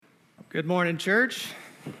Good morning, church.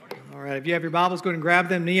 All right, if you have your Bibles, go ahead and grab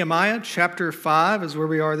them. Nehemiah chapter 5 is where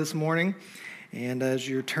we are this morning. And as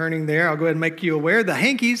you're turning there, I'll go ahead and make you aware. The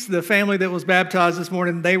Hankies, the family that was baptized this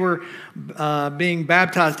morning, they were being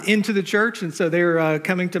baptized into the church. And so they're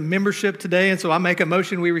coming to membership today. And so I make a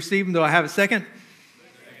motion we receive them. Do I have a second?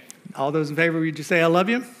 All those in favor, would you say I love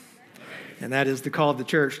you? And that is the call of the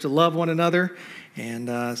church, to love one another.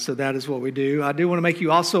 And so that is what we do. I do want to make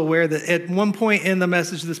you also aware that at one point in the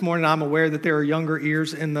message this morning, I'm aware that there are younger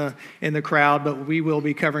ears in the crowd, but we will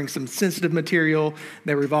be covering some sensitive material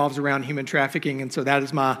that revolves around human trafficking. And so that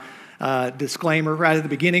is my disclaimer right at the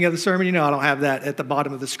beginning of the sermon. You know, I don't have that at the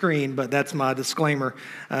bottom of the screen, but that's my disclaimer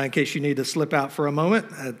in case you need to slip out for a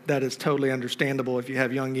moment. That is totally understandable if you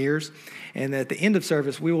have young ears. And at the end of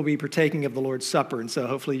service, we will be partaking of the Lord's Supper. And so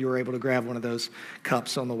hopefully you were able to grab one of those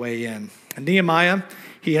cups on the way in. And Nehemiah,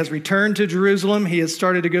 he has returned to Jerusalem. He has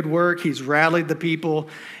started a good work. He's rallied the people,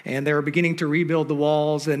 and they're beginning to rebuild the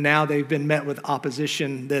walls. And now they've been met with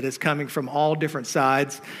opposition that is coming from all different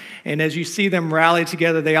sides. And as you see them rally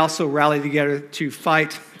together, they also rally together to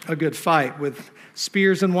fight a good fight with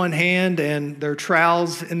spears in one hand and their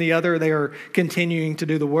trowels in the other. They are continuing to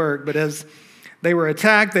do the work. But as they were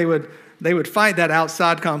attacked, they would fight that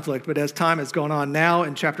outside conflict. But as time has gone on, now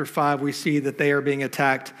in chapter 5, we see that they are being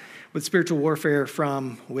attacked with spiritual warfare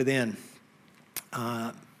from within.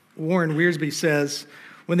 Warren Wiersbe says,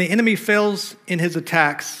 when the enemy fails in his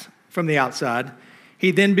attacks from the outside,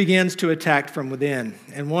 he then begins to attack from within.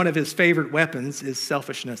 And one of his favorite weapons is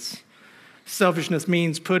selfishness. Selfishness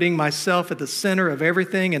means putting myself at the center of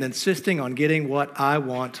everything and insisting on getting what I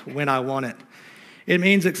want when I want it. It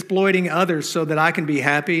means exploiting others so that I can be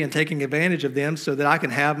happy and taking advantage of them so that I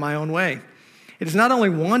can have my own way. It is not only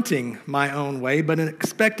wanting my own way, but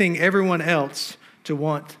expecting everyone else to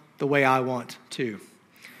want the way I want too.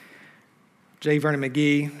 J. Vernon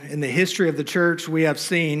McGee, in the history of the church, we have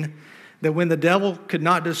seen that when the devil could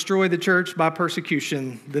not destroy the church by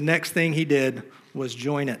persecution, the next thing he did was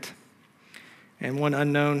join it. And one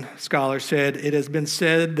unknown scholar said, it has been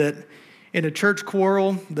said that in a church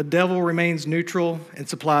quarrel, the devil remains neutral and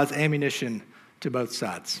supplies ammunition to both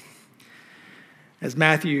sides. As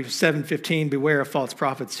Matthew 7:15, beware of false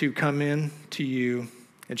prophets who come in to you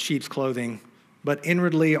in sheep's clothing, but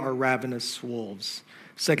inwardly are ravenous wolves.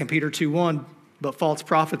 2 Peter 2:1, but false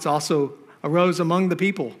prophets also arose among the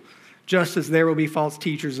people, just as there will be false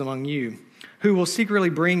teachers among you, who will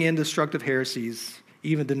secretly bring in destructive heresies,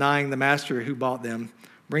 even denying the master who bought them,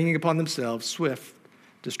 bringing upon themselves swift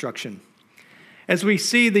destruction. As we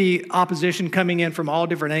see the opposition coming in from all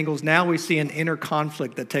different angles, now we see an inner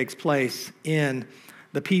conflict that takes place in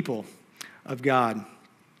the people of God.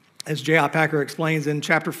 As J.I. Packer explains in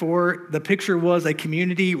chapter 4, the picture was a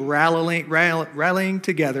community rallying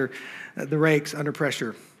together the rakes under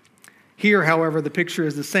pressure. Here, however, the picture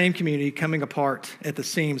is the same community coming apart at the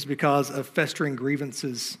seams because of festering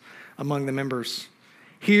grievances among the members.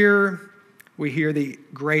 Here, we hear the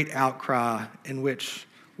great outcry in which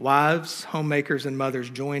wives, homemakers, and mothers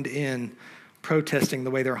joined in protesting the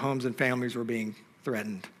way their homes and families were being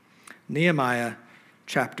threatened. Nehemiah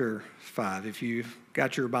chapter 5. If you've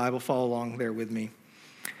got your Bible, follow along there with me.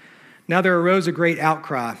 Now there arose a great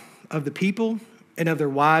outcry of the people and of their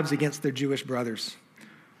wives against their Jewish brothers.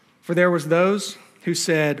 For there was those who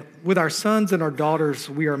said, with our sons and our daughters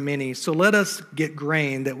we are many, so let us get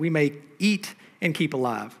grain that we may eat and keep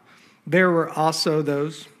alive. There were also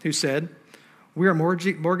those who said, we are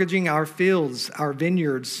mortgaging our fields, our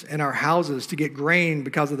vineyards, and our houses to get grain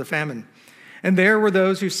because of the famine. And there were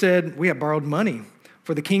those who said, we have borrowed money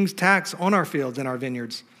for the king's tax on our fields and our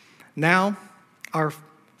vineyards. Now our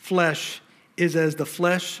flesh is as the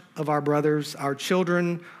flesh of our brothers, our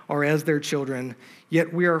children are as their children,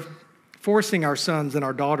 yet we are forcing our sons and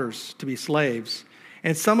our daughters to be slaves.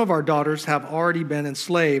 And some of our daughters have already been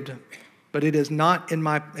enslaved, but it is not in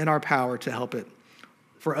our power to help it.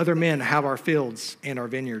 For other men have our fields and our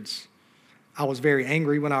vineyards. I was very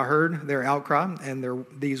angry when I heard their outcry and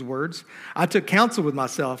these words. I took counsel with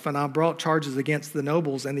myself, and I brought charges against the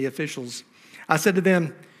nobles and the officials. I said to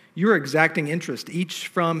them, you are exacting interest, each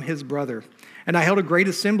from his brother. And I held a great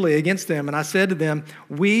assembly against them, and I said to them,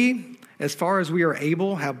 we, as far as we are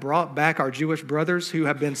able, have brought back our Jewish brothers who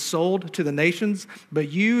have been sold to the nations,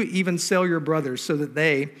 but you even sell your brothers so that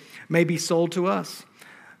they may be sold to us.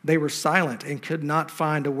 They were silent and could not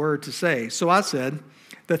find a word to say. So I said,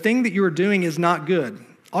 the thing that you are doing is not good.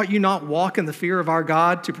 Ought you not walk in the fear of our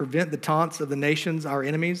God to prevent the taunts of the nations, our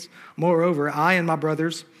enemies? Moreover, I and my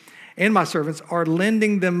brothers and my servants are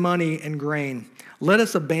lending them money and grain. Let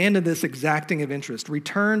us abandon this exacting of interest.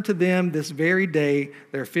 Return to them this very day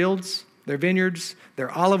their fields, their vineyards, their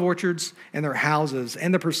olive orchards, and their houses,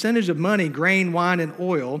 and the percentage of money, grain, wine, and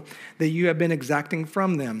oil that you have been exacting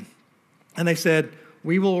from them. And they said,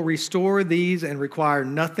 we will restore these and require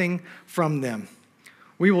nothing from them.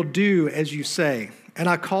 We will do as you say. And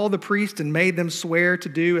I called the priest and made them swear to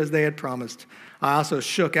do as they had promised. I also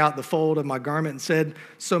shook out the fold of my garment and said,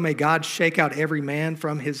 so may God shake out every man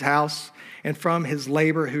from his house and from his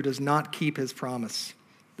labor who does not keep his promise,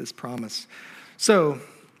 this promise. So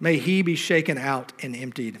may he be shaken out and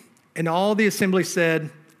emptied. And all the assembly said,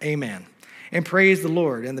 Amen, and praised the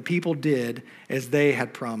Lord. And the people did as they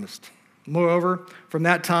had promised. Moreover, from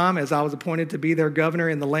that time, as I was appointed to be their governor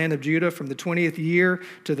in the land of Judah, from the 20th year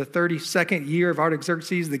to the 32nd year of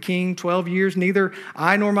Artaxerxes the king, 12 years, neither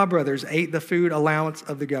I nor my brothers ate the food allowance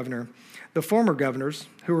of the governor. The former governors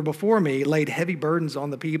who were before me laid heavy burdens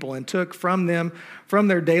on the people and took from them, from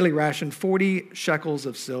their daily ration, 40 shekels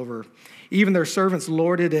of silver. Even their servants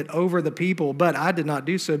lorded it over the people, but I did not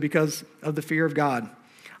do so because of the fear of God.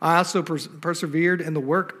 I also persevered in the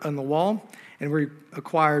work on the wall, and we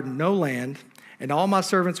acquired no land, and all my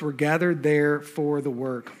servants were gathered there for the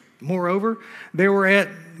work. Moreover, there were at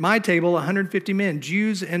my table 150 men,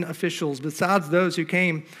 Jews and officials, besides those who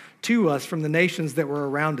came to us from the nations that were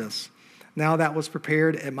around us. Now that was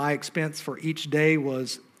prepared at my expense, for each day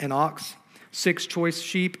was an ox, 6 choice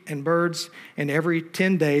sheep and birds, and every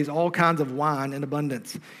 10 days all kinds of wine in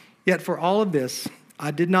abundance. Yet for all of this,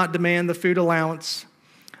 I did not demand the food allowance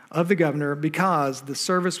of the governor, because the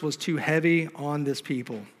service was too heavy on this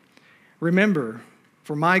people. Remember,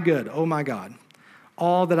 for my good, oh my God,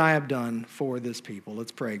 all that I have done for this people.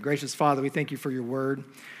 Let's pray. Gracious Father, we thank you for your word.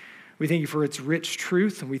 We thank you for its rich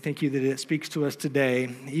truth, and we thank you that it speaks to us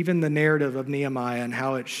today, even the narrative of Nehemiah and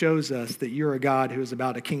how it shows us that you're a God who is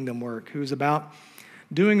about a kingdom work, who is about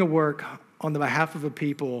doing a work on the behalf of a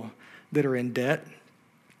people that are in debt,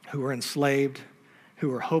 who are enslaved,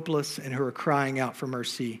 who are hopeless, and who are crying out for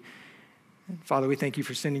mercy. Father, we thank you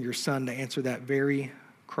for sending your Son to answer that very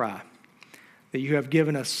cry, that you have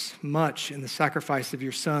given us much in the sacrifice of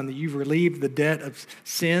your Son, that you've relieved the debt of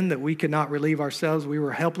sin that we could not relieve ourselves. We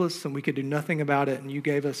were helpless and we could do nothing about it, and you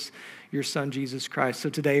gave us your Son, Jesus Christ. So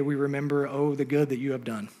today we remember, the good that you have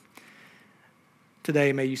done.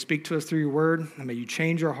 Today, may you speak to us through your word, and may you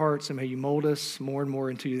change our hearts, and may you mold us more and more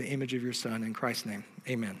into the image of your Son. In Christ's name,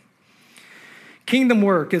 amen. Kingdom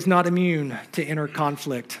work is not immune to inner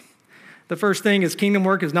conflict. The first thing is kingdom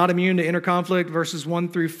work is not immune to inner conflict. Verses 1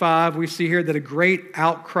 through 5, we see here that a great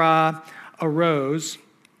outcry arose.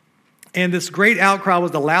 And this great outcry was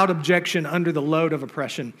the loud objection under the load of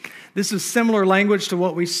oppression. This is similar language to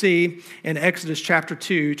what we see in Exodus chapter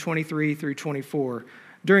 2, 23 through 24.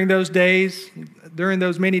 During those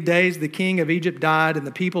many days, the king of Egypt died, and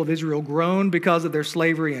the people of Israel groaned because of their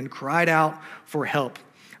slavery and cried out for help.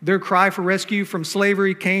 Their cry for rescue from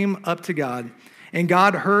slavery came up to God, and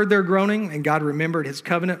God heard their groaning, and God remembered his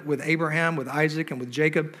covenant with Abraham, with Isaac, and with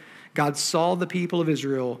Jacob. God saw the people of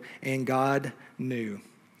Israel, and God knew.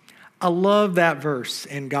 I love that verse,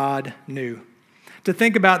 and God knew. To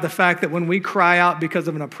think about the fact that when we cry out because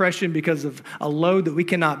of an oppression, because of a load that we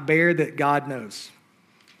cannot bear, that God knows.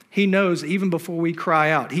 He knows even before we cry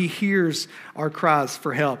out. He hears our cries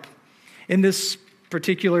for help. In this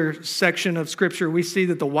particular section of Scripture, we see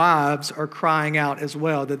that the wives are crying out as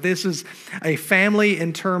well, that this is a family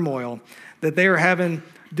in turmoil, that they are having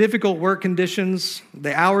difficult work conditions,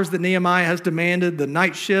 the hours that Nehemiah has demanded, the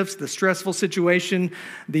night shifts, the stressful situation,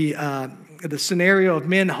 the scenario of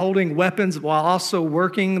men holding weapons while also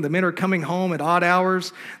working. The men are coming home at odd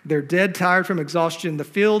hours. They're dead tired from exhaustion. The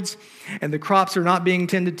fields and the crops are not being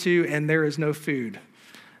tended to, and there is no food.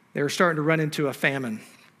 They're starting to run into a famine.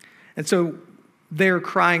 And so they're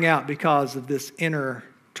crying out because of this inner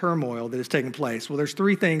turmoil that is taking place. Well, there's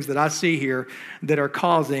 3 things that I see here that are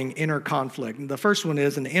causing inner conflict. And the first one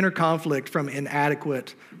is an inner conflict from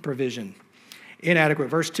inadequate provision. Inadequate.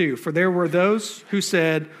 Verse 2, for there were those who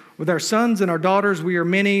said, with our sons and our daughters we are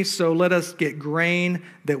many, so let us get grain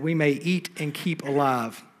that we may eat and keep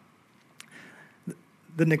alive.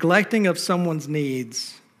 The neglecting of someone's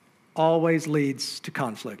always leads to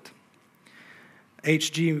conflict.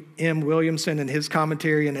 H.G.M. Williamson, in his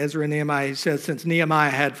commentary in Ezra and Nehemiah, he says, since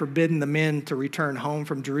Nehemiah had forbidden the men to return home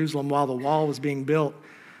from Jerusalem while the wall was being built,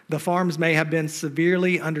 the farms may have been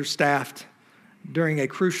severely understaffed during a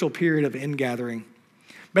crucial period of ingathering.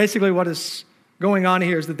 Basically, what is going on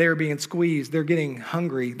here is that they're being squeezed. They're getting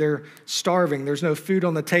hungry. They're starving. There's no food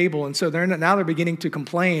on the table. And so they're beginning to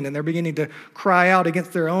complain, and they're beginning to cry out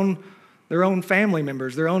against their own family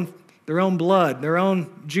members, their own blood, their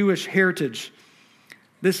own Jewish heritage.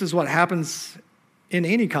 This is what happens in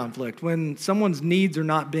any conflict, when someone's needs are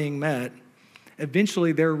not being met,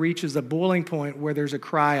 eventually there reaches a boiling point where there's a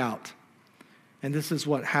cry out. And this is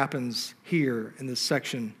what happens here in this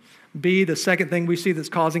section. B, the second thing we see that's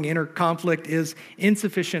causing inner conflict is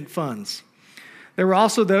insufficient funds. There were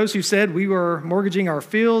also those who said we were mortgaging our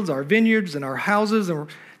fields, our vineyards, and our houses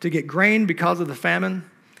to get grain because of the famine.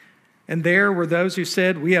 And there were those who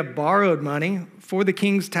said we have borrowed money for the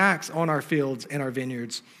king's tax on our fields and our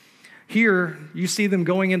vineyards. Here, you see them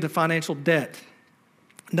going into financial debt.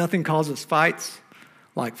 Nothing causes fights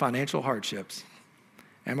like financial hardships.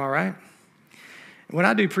 Am I right? When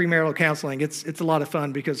I do premarital counseling, it's a lot of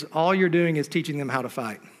fun because all you're doing is teaching them how to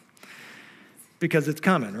fight. Because it's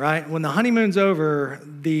coming, right? When the honeymoon's over,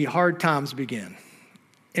 the hard times begin.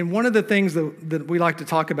 And one of the things that we like to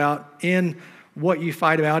talk about in what you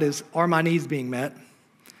fight about is, are my needs being met?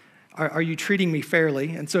 Are you treating me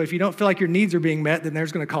fairly? And so if you don't feel like your needs are being met, then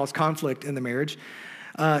there's going to cause conflict in the marriage.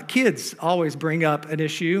 Kids always bring up an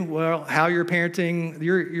issue. Well, how you're parenting,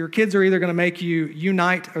 your kids are either going to make you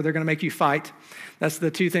unite or they're going to make you fight. That's the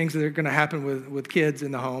two things that are going to happen with kids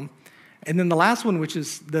in the home. And then the last one, which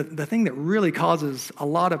is the thing that really causes a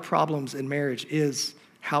lot of problems in marriage, is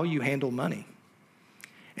how you handle money.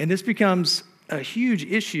 And this becomes a huge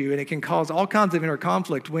issue, and it can cause all kinds of inner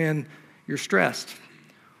conflict when you're stressed,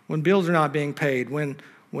 when bills are not being paid, when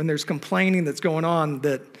there's complaining that's going on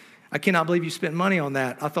that, I cannot believe you spent money on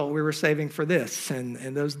that. I thought we were saving for this, and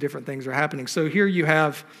those different things are happening. So here you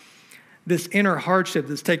have this inner hardship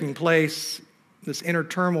that's taking place, this inner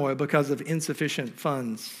turmoil because of insufficient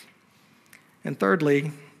funds. And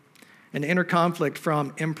thirdly, an inner conflict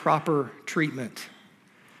from improper treatment.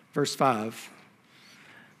 Verse 5.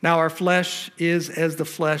 Now our flesh is as the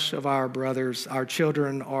flesh of our brothers. Our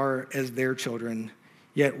children are as their children.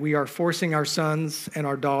 Yet we are forcing our sons and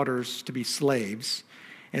our daughters to be slaves.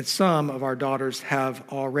 And some of our daughters have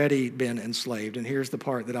already been enslaved. And here's the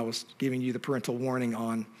part that I was giving you the parental warning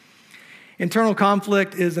on. Internal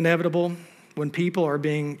conflict is inevitable when people are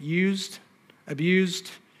being used,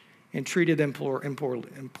 abused, and treated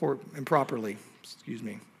improperly.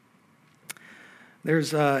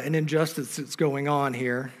 There's an injustice that's going on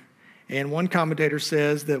here. And one commentator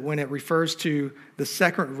says that when it refers to the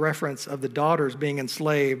second reference of the daughters being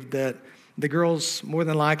enslaved, that the girls more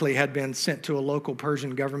than likely had been sent to a local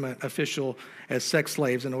Persian government official as sex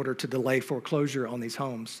slaves in order to delay foreclosure on these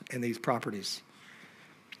homes and these properties.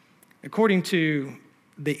 According to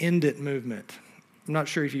the End It movement, I'm not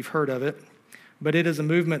sure if you've heard of it, but it is a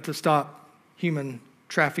movement to stop human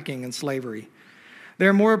trafficking and slavery. There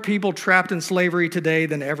are more people trapped in slavery today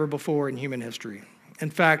than ever before in human history. In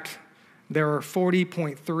fact, there are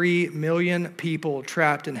 40.3 million people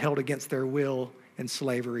trapped and held against their will in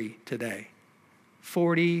slavery today.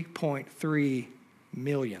 40.3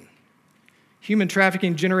 million. Human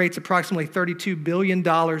trafficking generates approximately $32 billion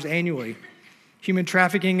annually. Human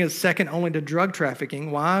trafficking is second only to drug trafficking.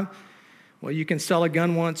 Why? Well, you can sell a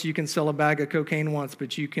gun once, you can sell a bag of cocaine once,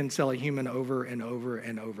 but you can sell a human over and over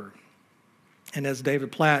and over. And as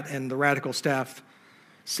David Platt and the Radical staff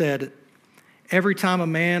said, every time a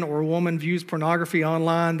man or a woman views pornography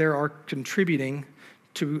online, they are contributing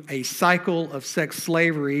to a cycle of sex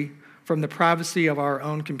slavery from the privacy of our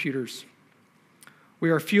own computers. We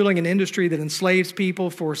are fueling an industry that enslaves people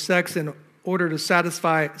for sex in order to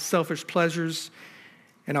satisfy selfish pleasures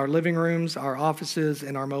in our living rooms, our offices,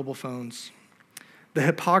 and our mobile phones. The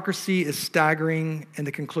hypocrisy is staggering, and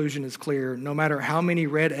the conclusion is clear. No matter how many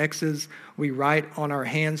red X's we write on our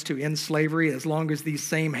hands to end slavery, as long as these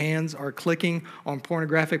same hands are clicking on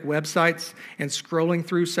pornographic websites and scrolling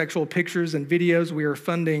through sexual pictures and videos, we are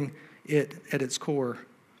funding it at its core.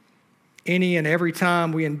 Any and every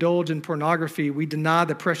time we indulge in pornography, we deny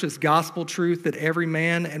the precious gospel truth that every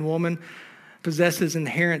man and woman possesses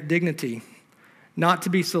inherent dignity, not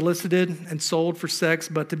to be solicited and sold for sex,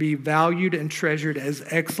 but to be valued and treasured as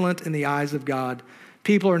excellent in the eyes of God.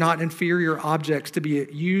 People are not inferior objects to be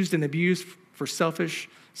used and abused for selfish,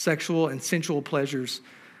 sexual, and sensual pleasures.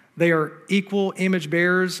 They are equal image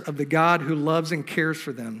bearers of the God who loves and cares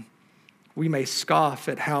for them. We may scoff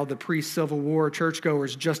at how the pre-Civil War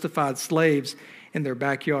churchgoers justified slaves in their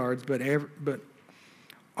backyards, but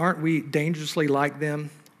aren't we dangerously like them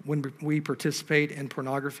when we participate in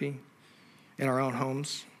pornography in our own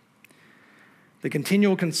homes? The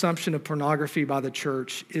continual consumption of pornography by the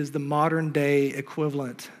church is the modern day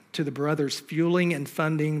equivalent to the brothers fueling and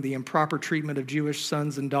funding the improper treatment of Jewish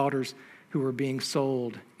sons and daughters who are being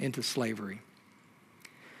sold into slavery.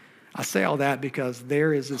 I say all that because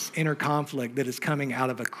there is this inner conflict that is coming out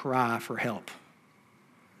of a cry for help.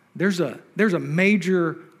 There's a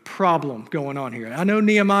major problem going on here. I know,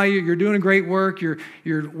 Nehemiah, you're doing a great work. You're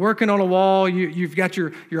working on a wall. You've got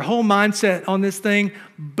your whole mindset on this thing,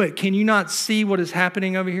 but can you not see what is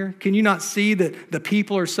happening over here? Can you not see that the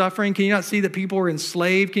people are suffering? Can you not see that people are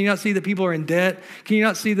enslaved? Can you not see that people are in debt? Can you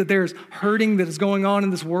not see that there's hurting that is going on in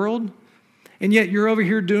this world? And yet you're over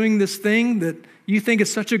here doing this thing that you think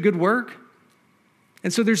is such a good work.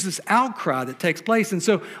 And so there's this outcry that takes place. And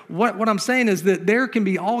so what I'm saying is that there can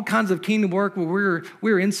be all kinds of kingdom work where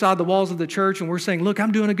we're inside the walls of the church and we're saying, look,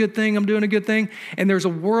 I'm doing a good thing, I'm doing a good thing. And there's a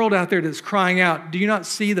world out there that's crying out, do you not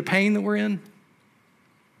see the pain that we're in?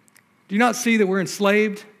 Do you not see that we're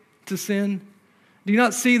enslaved to sin? Do you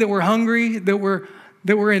not see that we're hungry, that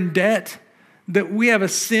we're in debt, that we have a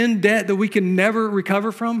sin debt that we can never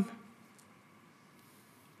recover from?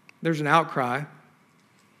 There's an outcry.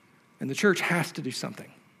 And the church has to do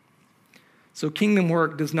something. So kingdom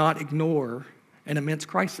work does not ignore an immense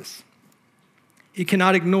crisis. It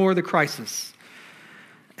cannot ignore the crisis.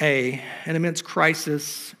 An immense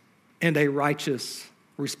crisis and a righteous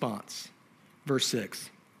response. Verse 6.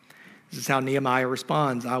 This is how Nehemiah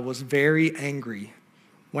responds. I was very angry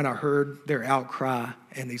when I heard their outcry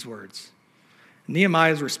and these words.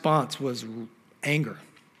 Nehemiah's response was anger.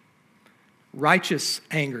 Righteous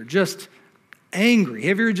anger. Just angry.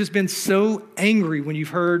 Have you ever just been so angry when you've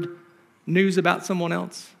heard news about someone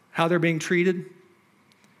else, how they're being treated?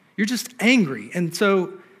 You're just angry. And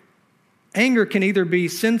so anger can either be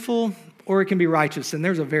sinful or it can be righteous. And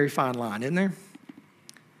there's a very fine line, isn't there?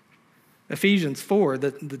 Ephesians 4,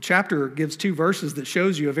 the chapter gives 2 verses that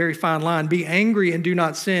shows you a very fine line. Be angry and do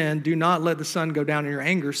not sin. Do not let the sun go down in your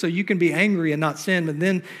anger. So you can be angry and not sin. But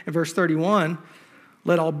then in verse 31,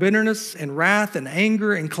 let all bitterness and wrath and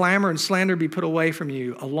anger and clamor and slander be put away from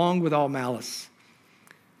you, along with all malice.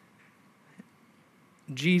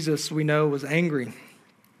 Jesus, we know, was angry,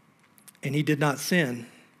 and he did not sin.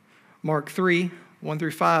 Mark 3, 1 through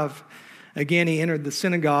 5. Again, he entered the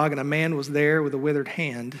synagogue, and a man was there with a withered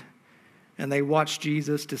hand. And they watched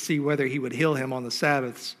Jesus to see whether he would heal him on the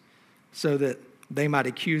Sabbaths, so that they might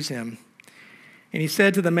accuse him. And he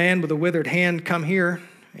said to the man with the withered hand, come here.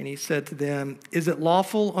 And he said to them, is it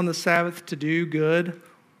lawful on the Sabbath to do good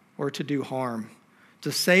or to do harm,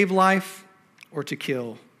 to save life or to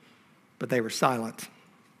kill? But they were silent.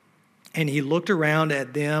 And he looked around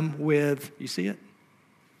at them with, you see it?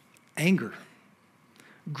 Anger,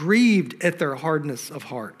 grieved at their hardness of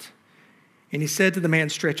heart. And he said to the man,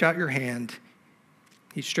 stretch out your hand.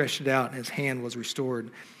 He stretched it out and his hand was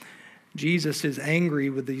restored. Jesus is angry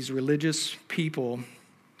with these religious people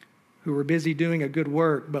who were busy doing a good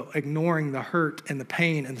work, but ignoring the hurt and the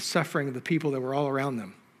pain and the suffering of the people that were all around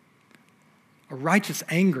them. A righteous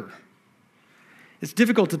anger. It's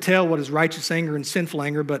difficult to tell what is righteous anger and sinful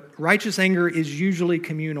anger, but righteous anger is usually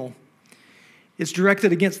communal. It's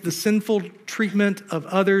directed against the sinful treatment of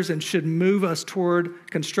others and should move us toward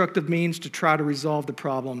constructive means to try to resolve the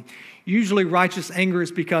problem. Usually righteous anger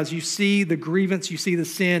is because you see the grievance, you see the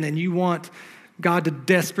sin, and you want God to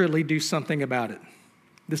desperately do something about it.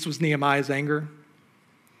 This was Nehemiah's anger.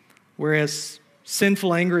 Whereas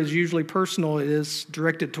sinful anger is usually personal, it is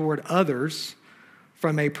directed toward others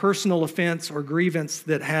from a personal offense or grievance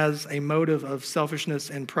that has a motive of selfishness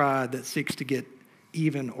and pride that seeks to get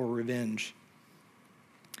even or revenge.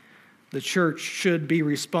 The church should be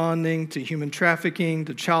responding to human trafficking,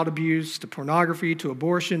 to child abuse, to pornography, to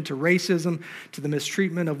abortion, to racism, to the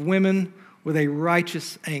mistreatment of women with a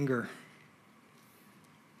righteous anger.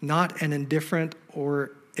 Not an indifferent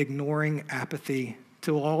or ignoring apathy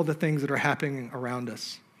to all the things that are happening around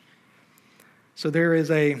us. So there is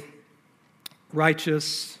a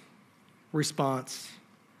righteous response,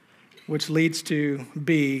 which leads to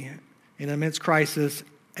B, in an immense crisis,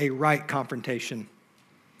 a right confrontation.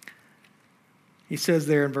 He says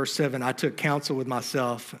there in verse 7, I took counsel with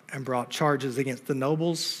myself and brought charges against the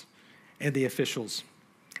nobles and the officials.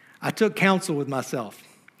 I took counsel with myself.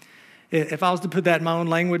 If I was to put that in my own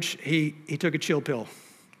language, he took a chill pill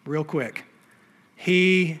real quick.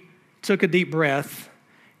 He took a deep breath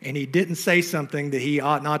and he didn't say something that he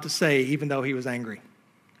ought not to say, even though he was angry.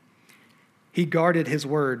 He guarded his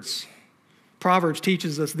words. Proverbs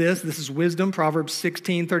teaches us this. This is wisdom. Proverbs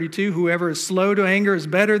 16:32. Whoever is slow to anger is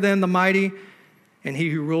better than the mighty, and he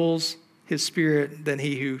who rules his spirit than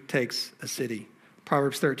he who takes a city.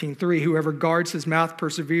 Proverbs 13:3. Whoever guards his mouth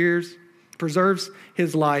preserves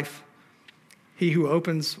his life. He who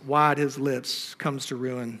opens wide his lips comes to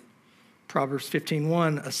ruin. Proverbs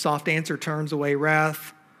 15:1. A soft answer turns away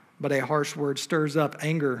wrath, but a harsh word stirs up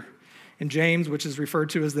anger. And James, which is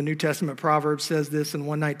referred to as the New Testament Proverbs, says this in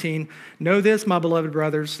 1:19. Know this, my beloved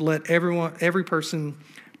brothers, let every person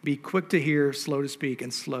Be quick to hear, slow to speak,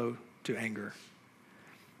 and slow to anger.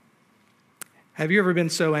 Have you ever been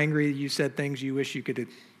so angry that you said things you wish you could have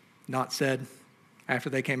not said after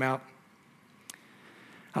they came out?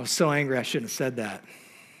 I was so angry I shouldn't have said that.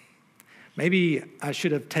 Maybe I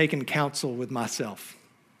should have taken counsel with myself.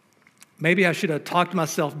 Maybe I should have talked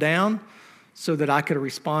myself down so that I could have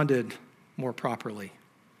responded more properly.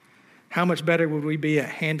 How much better would we be at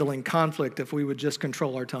handling conflict if we would just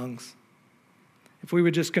control our tongues? If we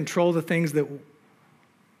would just control the things that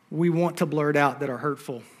we want to blurt out that are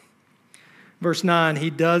hurtful. Verse 9,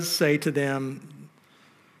 he does say to them,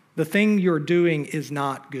 the thing you're doing is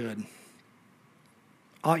not good.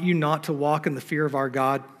 Ought you not to walk in the fear of our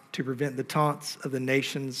God to prevent the taunts of the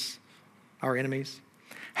nations, our enemies?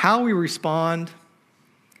 How we respond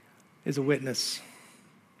is a witness.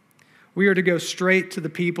 We are to go straight to the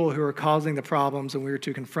people who are causing the problems, and we are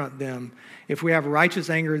to confront them. If we have righteous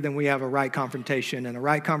anger, then we have a right confrontation, and a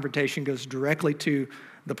right confrontation goes directly to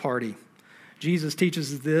the party. Jesus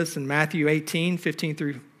teaches us this in Matthew 18, 15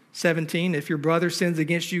 through 17. If your brother sins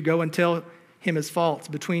against you, go and tell him his faults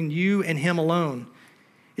between you and him alone.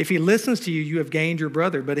 If he listens to you, you have gained your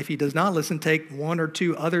brother. But if he does not listen, take one or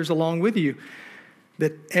two others along with you,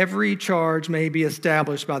 that every charge may be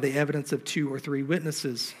established by the evidence of 2 or 3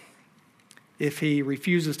 witnesses. If he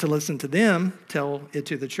refuses to listen to them, tell it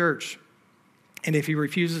to the church. And if he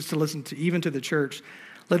refuses to listen to even to the church,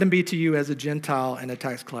 let him be to you as a Gentile and a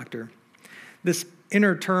tax collector. This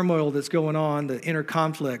inner turmoil that's going on, the inner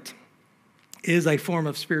conflict, is a form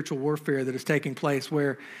of spiritual warfare that is taking place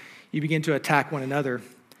where you begin to attack one another.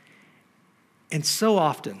 And so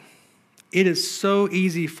often, it is so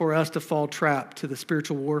easy for us to fall trap to the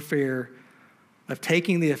spiritual warfare of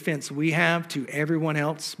taking the offense we have to everyone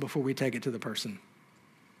else before we take it to the person.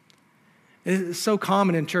 It's so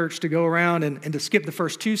common in church to go around and to skip the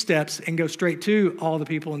first 2 steps and go straight to all the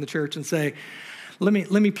people in the church and say, let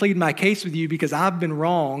me plead my case with you because I've been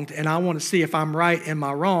wronged and I want to see if I'm right, am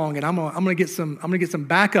I wrong, and I'm going to get some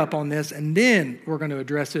backup on this, and then we're going to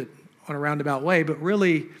address it on a roundabout way. But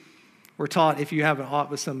really, we're taught if you have an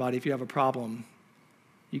ought with somebody, if you have a problem,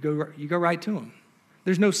 you go right to them.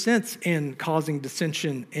 There's no sense in causing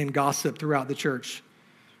dissension and gossip throughout the church.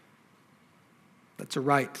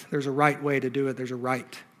 There's a right way to do it. There's a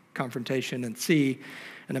right confrontation, and C,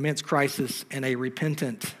 an immense crisis and a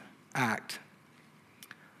repentant act.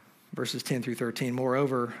 Verses 10 through 13,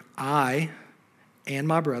 moreover, I and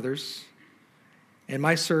my brothers and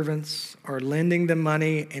my servants are lending them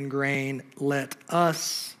money and grain. Let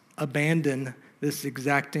us abandon this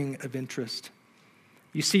exacting of interest.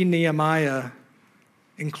 You see, Nehemiah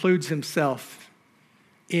includes himself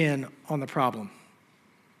in on the problem.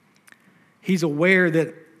 He's aware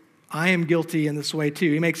that I am guilty in this way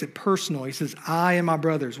too. He makes it personal. He says, I and my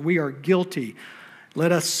brothers, we are guilty.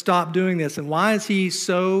 Let us stop doing this. And why is he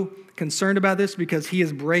so concerned about this? Because he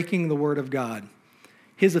is breaking the word of God.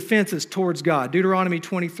 His offense is towards God. Deuteronomy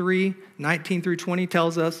 23, 19 through 20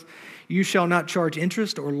 tells us, you shall not charge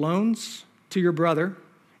interest or loans to your brother,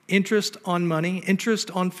 interest on money, interest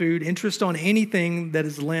on food, interest on anything that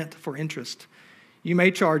is lent for interest. You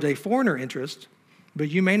may charge a foreigner interest, but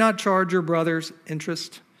you may not charge your brother's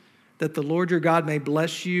interest, that the Lord your God may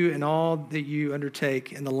bless you in all that you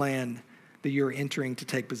undertake in the land that you are entering to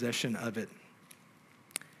take possession of it.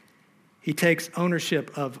 He takes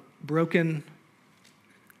ownership of broken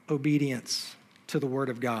obedience to the word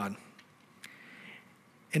of God.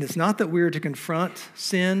 And it's not that we're to confront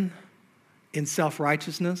sin in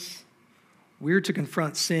self-righteousness. We're to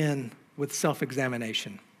confront sin with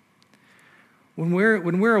self-examination. When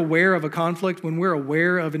we're aware of a conflict, when we're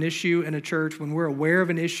aware of an issue in a church, when we're aware of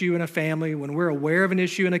an issue in a family, when we're aware of an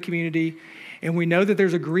issue in a community, and we know that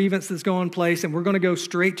there's a grievance that's going place, and we're going to go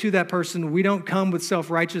straight to that person, we don't come with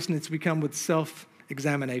self-righteousness, we come with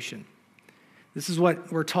self-examination. This is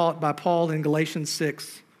what we're taught by Paul in Galatians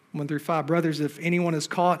 6, 1 through 5. Brothers, if anyone is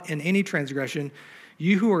caught in any transgression,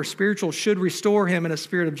 you who are spiritual should restore him in a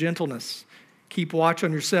spirit of gentleness. Keep watch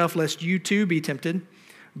on yourself, lest you too be tempted.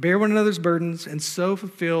 Bear one another's burdens, and so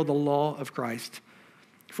fulfill the law of Christ.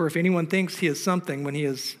 For if anyone thinks he is something when he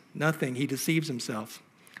is nothing, he deceives himself.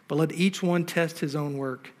 But let each one test his own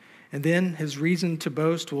work, and then his reason to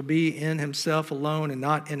boast will be in himself alone and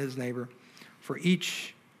not in his neighbor. For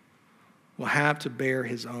each will have to bear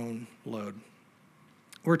his own load.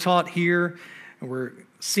 We're taught here, and we're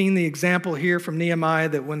seeing the example here from Nehemiah,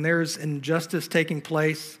 that when there's injustice taking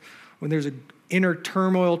place, when there's an inner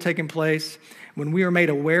turmoil taking place, when we are made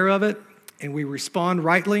aware of it and we respond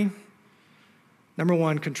rightly, number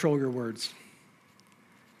one, control your words.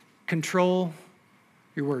 Control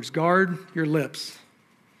your words. Guard your lips.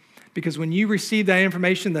 Because when you receive that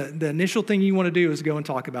information, the initial thing you want to do is go and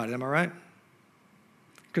talk about it. Am I right?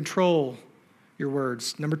 Control your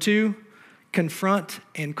words. Number 2, confront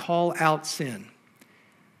and call out sin.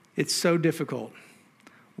 It's so difficult.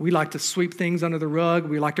 We like to sweep things under the rug.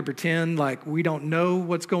 We like to pretend like we don't know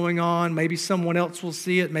what's going on. Maybe someone else will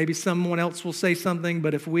see it. Maybe someone else will say something.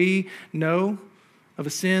 But if we know of a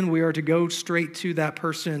sin, we are to go straight to that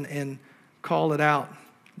person and call it out.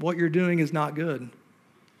 What you're doing is not good.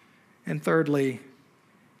 And thirdly,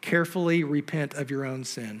 carefully repent of your own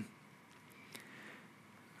sin.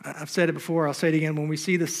 I've said it before, I'll say it again. When we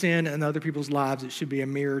see the sin in other people's lives, it should be a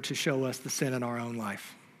mirror to show us the sin in our own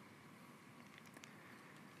life.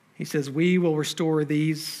 He says, we will restore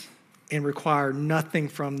these and require nothing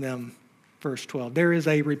from them. Verse 12. There is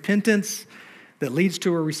a repentance that leads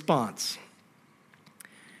to a response.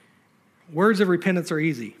 Words of repentance are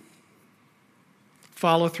easy.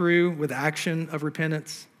 Follow through with action of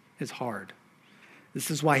repentance is hard.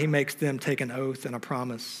 This is why he makes them take an oath and a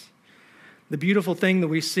promise. The beautiful thing that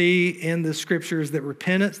we see in the scripture is that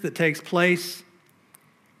repentance that takes place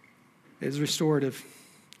is restorative.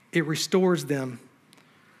 It restores them.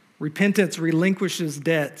 Repentance relinquishes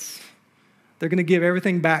debts. They're going to give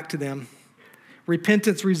everything back to them.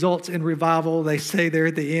 Repentance results in revival, they say there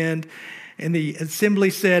at the end. And the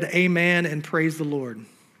assembly said, amen, and praise the Lord.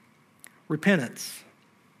 Repentance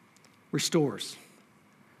restores.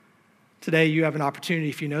 Today you have an opportunity,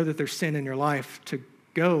 if you know that there's sin in your life, to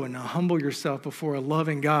go and humble yourself before a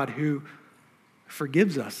loving God who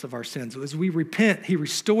forgives us of our sins. As we repent, he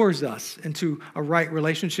restores us into a right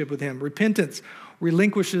relationship with him. Repentance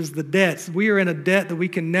relinquishes the debts. We are in a debt that we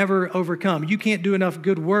can never overcome. You can't do enough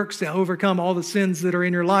good works to overcome all the sins that are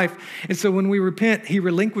in your life. And so when we repent, he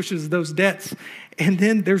relinquishes those debts. And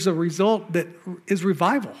then there's a result that is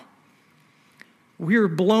revival. We are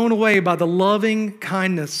blown away by the loving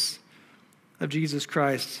kindness of Jesus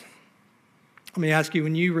Christ. Let me ask you,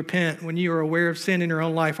 when you repent, when you are aware of sin in your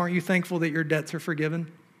own life, aren't you thankful that your debts are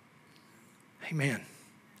forgiven? Amen.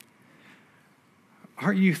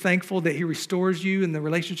 Aren't you thankful that he restores you in the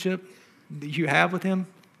relationship that you have with him?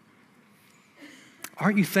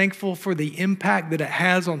 Aren't you thankful for the impact that it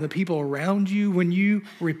has on the people around you when you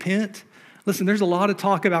repent? Listen, there's a lot of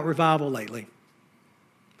talk about revival lately.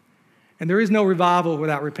 And there is no revival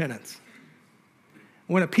without repentance.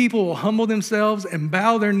 When a people will humble themselves and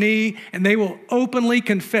bow their knee and they will openly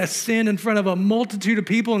confess sin in front of a multitude of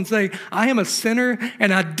people and say, I am a sinner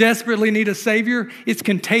and I desperately need a Savior, it's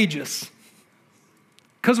contagious.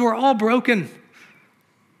 Because we're all broken.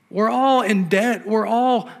 We're all in debt. We're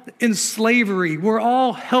all in slavery. We're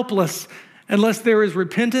all helpless unless there is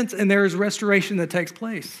repentance and there is restoration that takes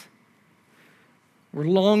place. We're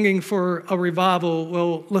longing for a revival.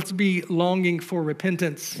 Well, let's be longing for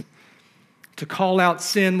repentance. To call out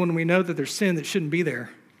sin when we know that there's sin that shouldn't be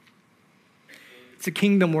there. It's a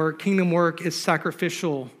kingdom work. Kingdom work is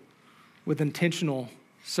sacrificial with intentional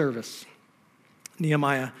service.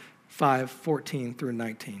 Nehemiah 5:14 through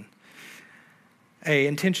 19. A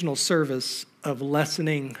intentional service of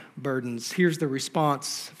lessening burdens. Here's the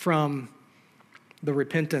response from the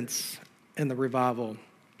repentance and the revival.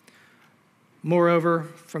 Moreover,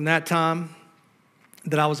 from that time,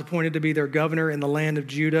 that I was appointed to be their governor in the land of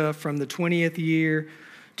Judah from the 20th year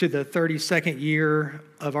to the 32nd year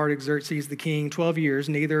of Artaxerxes the king, 12 years.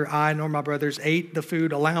 Neither I nor my brothers ate the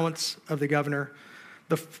food allowance of the governor.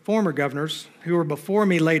 The former governors who were before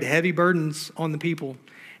me laid heavy burdens on the people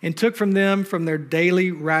and took from them from their daily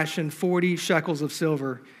ration 40 shekels of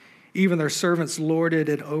silver. Even their servants lorded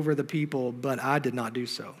it over the people, but I did not do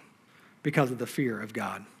so because of the fear of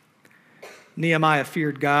God. Nehemiah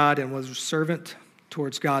feared God and was a servant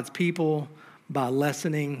towards God's people by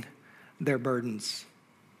lessening their burdens.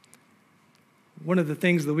 One of the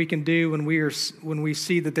things that we can do when we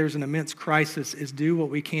see that there's an immense crisis is do what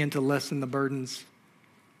we can to lessen the burdens.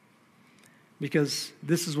 Because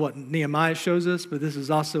this is what Nehemiah shows us, but this is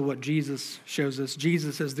also what Jesus shows us.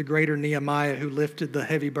 Jesus is the greater Nehemiah who lifted the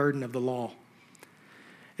heavy burden of the law.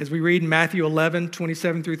 As we read in Matthew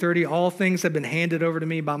 11:27 through 30, all things have been handed over to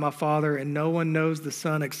me by my Father, and no one knows the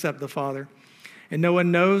Son except the Father. And no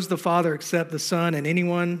one knows the Father except the Son, and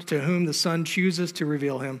anyone to whom the Son chooses to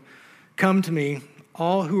reveal him. Come to me,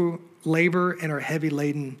 all who labor and are heavy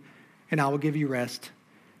laden, and I will give you rest.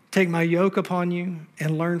 Take my yoke upon you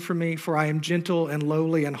and learn from me, for I am gentle and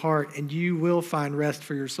lowly in heart, and you will find rest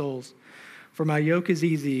for your souls. For my yoke is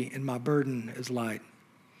easy and my burden is light.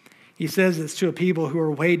 He says this to a people who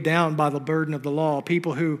are weighed down by the burden of the law,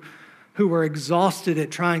 people who are exhausted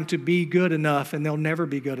at trying to be good enough, and they'll never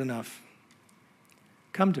be good enough.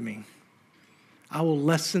 Come to me. I will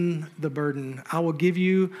lessen the burden. I will give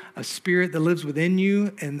you a spirit that lives within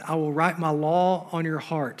you, and I will write my law on your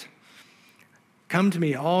heart. Come to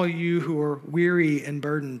me, all you who are weary and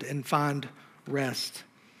burdened, and find rest.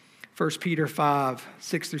 1 Peter 5,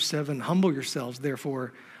 6 through 7, humble yourselves,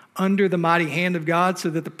 therefore, under the mighty hand of God, so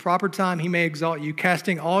that at the proper time he may exalt you,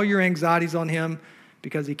 casting all your anxieties on him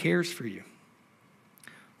because he cares for you.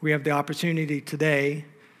 We have the opportunity today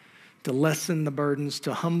to lessen the burdens,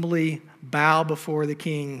 to humbly bow before the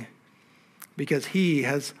King because he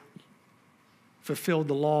has fulfilled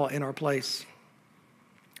the law in our place.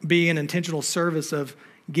 Be an intentional service of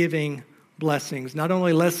giving blessings, not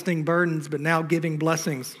only lessening burdens, but now giving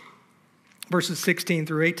blessings. Verses 16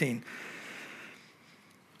 through 18.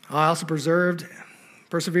 I also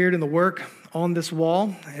persevered in the work on this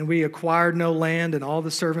wall, and we acquired no land, and all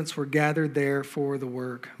the servants were gathered there for the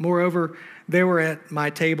work. Moreover, there were at my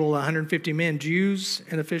table 150 men, Jews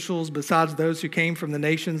and officials, besides those who came from the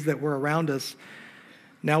nations that were around us.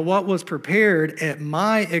 Now, what was prepared at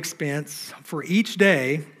my expense for each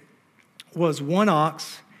day was 1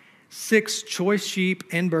 ox, 6 choice sheep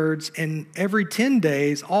and birds, and every 10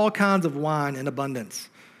 days all kinds of wine in abundance.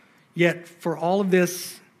 Yet for all of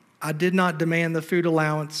this, I did not demand the food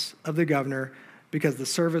allowance of the governor because the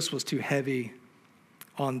service was too heavy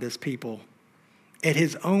on this people. At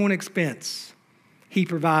his own expense, he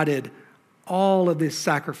provided all of this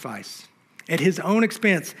sacrifice. At his own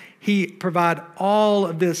expense, he provided all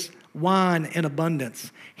of this wine in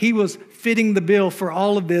abundance. He was fitting the bill for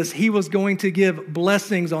all of this. He was going to give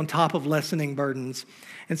blessings on top of lessening burdens.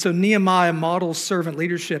 And so Nehemiah models servant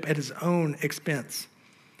leadership at his own expense.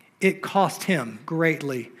 It cost him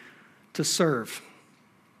greatly to serve.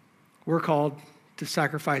 We're called to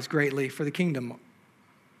sacrifice greatly for the kingdom,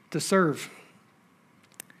 to serve.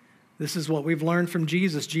 This is what we've learned from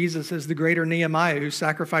Jesus. Jesus is the greater Nehemiah who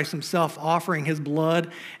sacrificed himself, offering his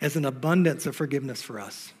blood as an abundance of forgiveness for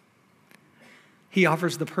us. He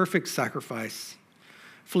offers the perfect sacrifice.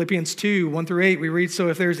 Philippians 2, 1 through 8, we read, so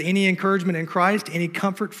if there's any encouragement in Christ, any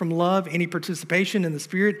comfort from love, any participation in the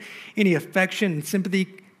Spirit, any affection and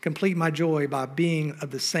sympathy, complete my joy by being of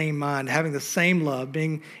the same mind, having the same love,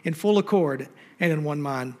 being in full accord and in one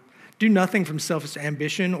mind. Do nothing from selfish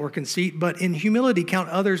ambition or conceit, but in humility count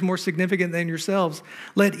others more significant than yourselves.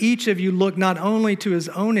 Let each of you look not only to his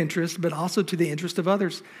own interest, but also to the interest of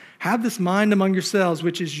others. Have this mind among yourselves,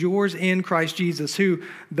 which is yours in Christ Jesus, who,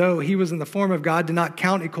 though he was in the form of God, did not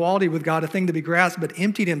count equality with God a thing to be grasped, but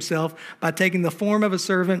emptied himself by taking the form of a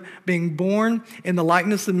servant, being born in the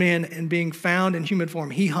likeness of men, and being found in human form.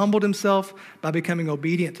 He humbled himself by becoming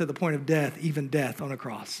obedient to the point of death, even death on a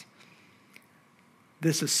cross.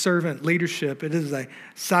 This is servant leadership. It is a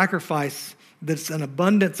sacrifice that's an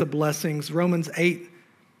abundance of blessings. Romans 8,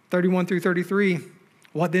 31 through 33.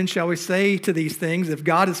 What then shall we say to these things? If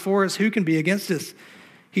God is for us, who can be against us?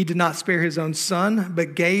 He did not spare his own son,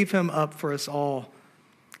 but gave him up for us all.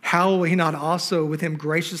 How will he not also with him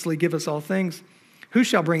graciously give us all things? Who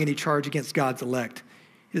shall bring any charge against God's elect?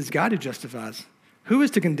 It is God who justifies. Who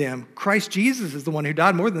is to condemn? Christ Jesus is the one who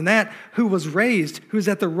died. More than that, who was raised, who is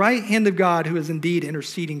at the right hand of God, who is indeed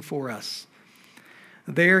interceding for us.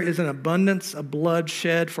 There is an abundance of blood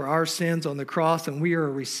shed for our sins on the cross, and we are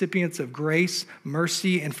recipients of grace,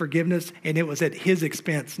 mercy, and forgiveness, and it was at his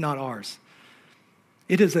expense, not ours.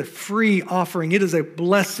 It is a free offering. It is a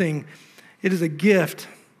blessing. It is a gift.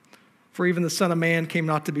 For even the Son of Man came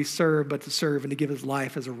not to be served, but to serve and to give his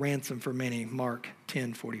life as a ransom for many. Mark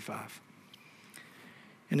 10:45.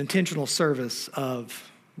 An intentional service of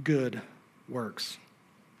good works,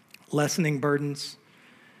 lessening burdens,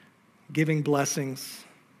 giving blessings,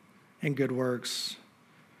 and good works.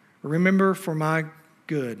 Remember for my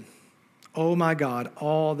good, oh my God,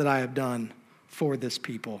 all that I have done for this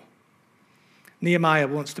people. Nehemiah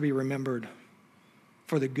wants to be remembered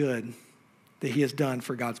for the good that he has done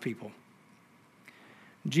for God's people.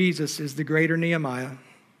 Jesus is the greater Nehemiah,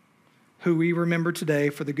 who we remember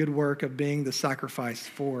today for the good work of being the sacrifice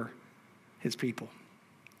for his people.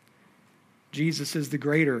 Jesus is the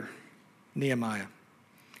greater Nehemiah.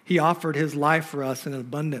 He offered his life for us in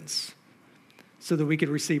abundance so that we could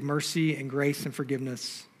receive mercy and grace and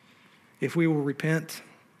forgiveness. If we will repent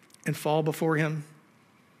and fall before him,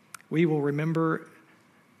 we will remember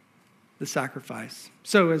the sacrifice.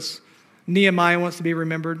 So as Nehemiah wants to be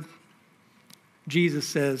remembered, Jesus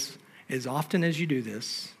says, as often as you do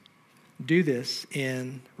this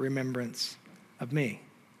in remembrance of me.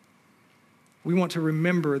 We want to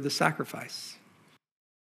remember the sacrifice.